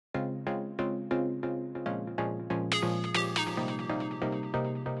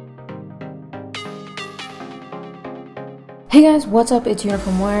Hey guys, what's up? It's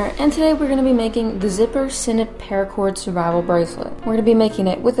UniformWarrior, and today we're going to be making the zipper Sinnet Paracord survival bracelet. We're going to be making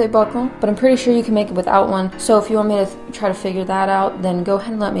it with a buckle, but I'm pretty sure you can make it without one, so if you want me to try to figure that out, then go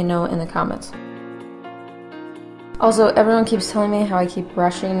ahead and let me know in the comments. Also, everyone keeps telling me how I keep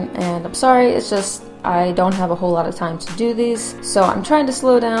rushing, and I'm sorry, it's just I don't have a whole lot of time to do these, so I'm trying to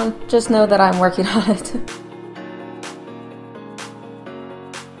slow down. Just know that I'm working on it.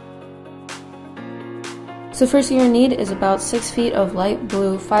 So first thing you're going to need is about 6 feet of light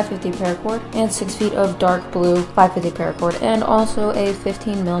blue 550 paracord and 6 feet of dark blue 550 paracord and also a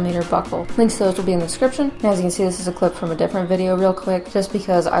 15mm buckle. Links to those will be in the description. And as you can see, this is a clip from a different video real quick just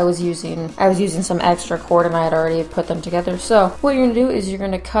because I was using some extra cord and I had already put them together. So what you're going to do is you're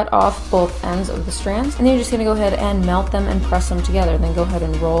going to cut off both ends of the strands and then you're just going to go ahead and melt them and press them together. Then go ahead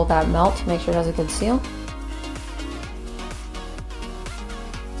and roll that melt to make sure it has a good seal.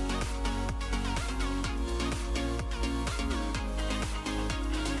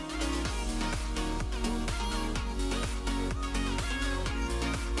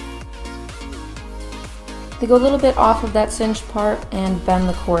 They go a little bit off of that cinched part and bend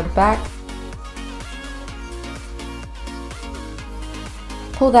the cord back.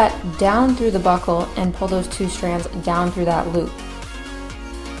 Pull that down through the buckle and pull those two strands down through that loop.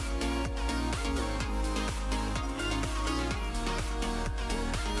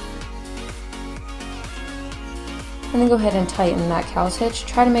 And then go ahead and tighten that cow's hitch.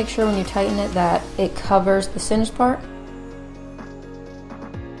 Try to make sure when you tighten it that it covers the cinched part.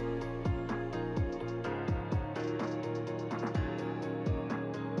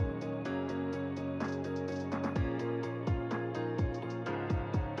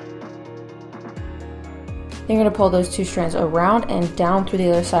 You're going to pull those two strands around and down through the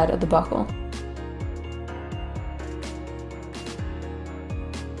other side of the buckle.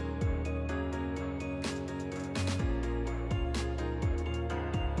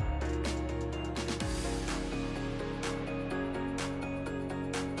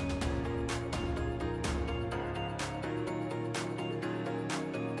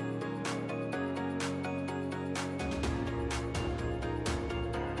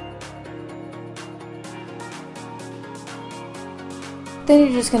 Then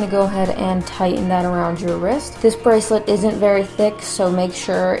you're just going to go ahead and tighten that around your wrist. This bracelet isn't very thick, so make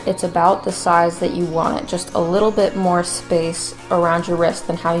sure it's about the size that you want it. Just a little bit more space around your wrist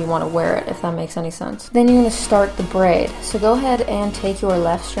than how you want to wear it, if that makes any sense. Then you're going to start the braid. So go ahead and take your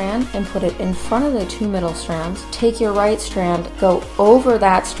left strand and put it in front of the two middle strands. Take your right strand, go over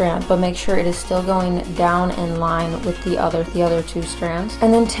that strand, but make sure it is still going down in line with the other two strands.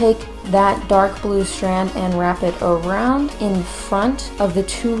 And then take that dark blue strand and wrap it around in front of the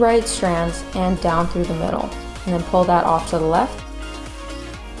two right strands and down through the middle, and then pull that off to the left.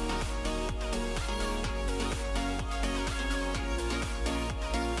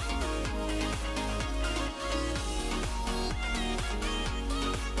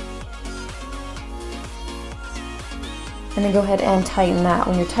 And then go ahead and tighten that.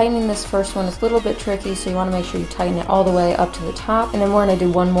 When you're tightening this first one, it's a little bit tricky, so you want to make sure you tighten it all the way up to the top. And then we're going to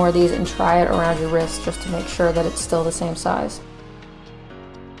do one more of these and try it around your wrist just to make sure that it's still the same size.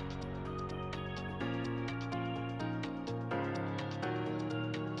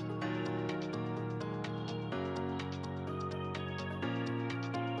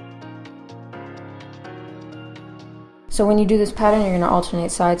 So when you do this pattern, you're going to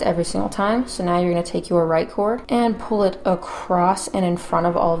alternate sides every single time. So now you're going to take your right cord and pull it across and in front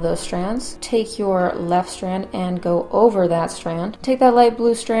of all of those strands. Take your left strand and go over that strand. Take that light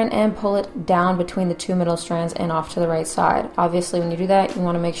blue strand and pull it down between the two middle strands and off to the right side. Obviously, when you do that, you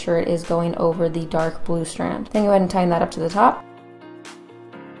want to make sure it is going over the dark blue strand. Then go ahead and tighten that up to the top.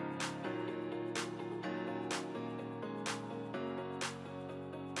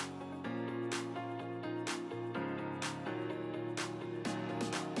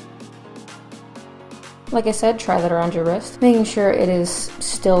 Like I said, try that around your wrist, making sure it is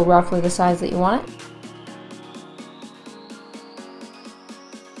still roughly the size that you want it.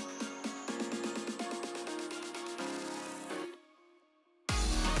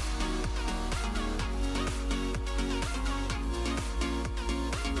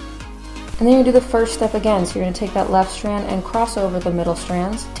 And then you're going to do the first step again. So you're going to take that left strand and cross over the middle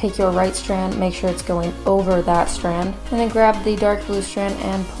strands. Take your right strand, make sure it's going over that strand. And then grab the dark blue strand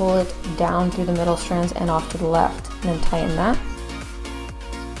and pull it down through the middle strands and off to the left. And then tighten that.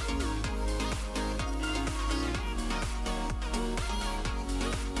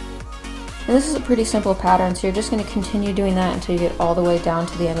 And this is a pretty simple pattern, so you're just going to continue doing that until you get all the way down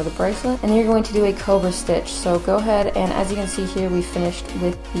to the end of the bracelet. And then you're going to do a cobra stitch. So go ahead, and as you can see here, we finished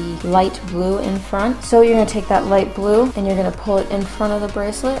with the light blue in front. So you're going to take that light blue and you're going to pull it in front of the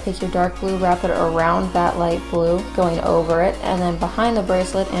bracelet. Take your dark blue, wrap it around that light blue, going over it, and then behind the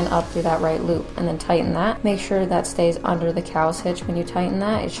bracelet and up through that right loop, and then tighten that. Make sure that stays under the cow's hitch when you tighten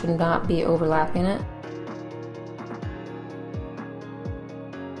that. It should not be overlapping it.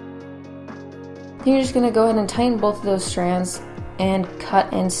 Then you're just going to go ahead and tighten both of those strands and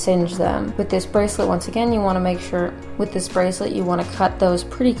cut and singe them. With this bracelet, once again, you want to make sure with this bracelet you want to cut those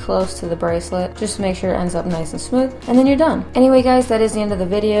pretty close to the bracelet just to make sure it ends up nice and smooth, and then you're done. Anyway guys, that is the end of the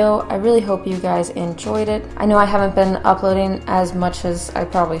video. I really hope you guys enjoyed it. I know I haven't been uploading as much as I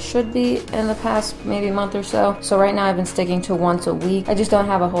probably should be in the past maybe month or so, so right now I've been sticking to once a week. I just don't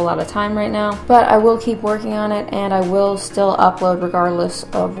have a whole lot of time right now, but I will keep working on it, and I will still upload regardless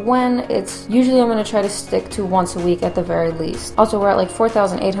of when. It's usually I'm going to try to stick to once a week at the very least. Also, we're at like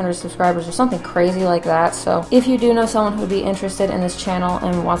 4,800 subscribers or something crazy like that, so if you do know someone who would be interested in this channel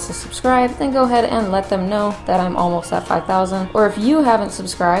and wants to subscribe, then go ahead and let them know that I'm almost at 5,000. Or if you haven't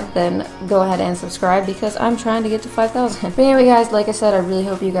subscribed, then go ahead and subscribe because I'm trying to get to 5,000. But anyway guys, like I said, I really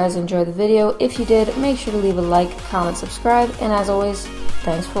hope you guys enjoyed the video. If you did, make sure to leave a like, comment, subscribe, and as always,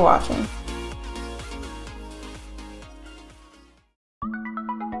 thanks for watching.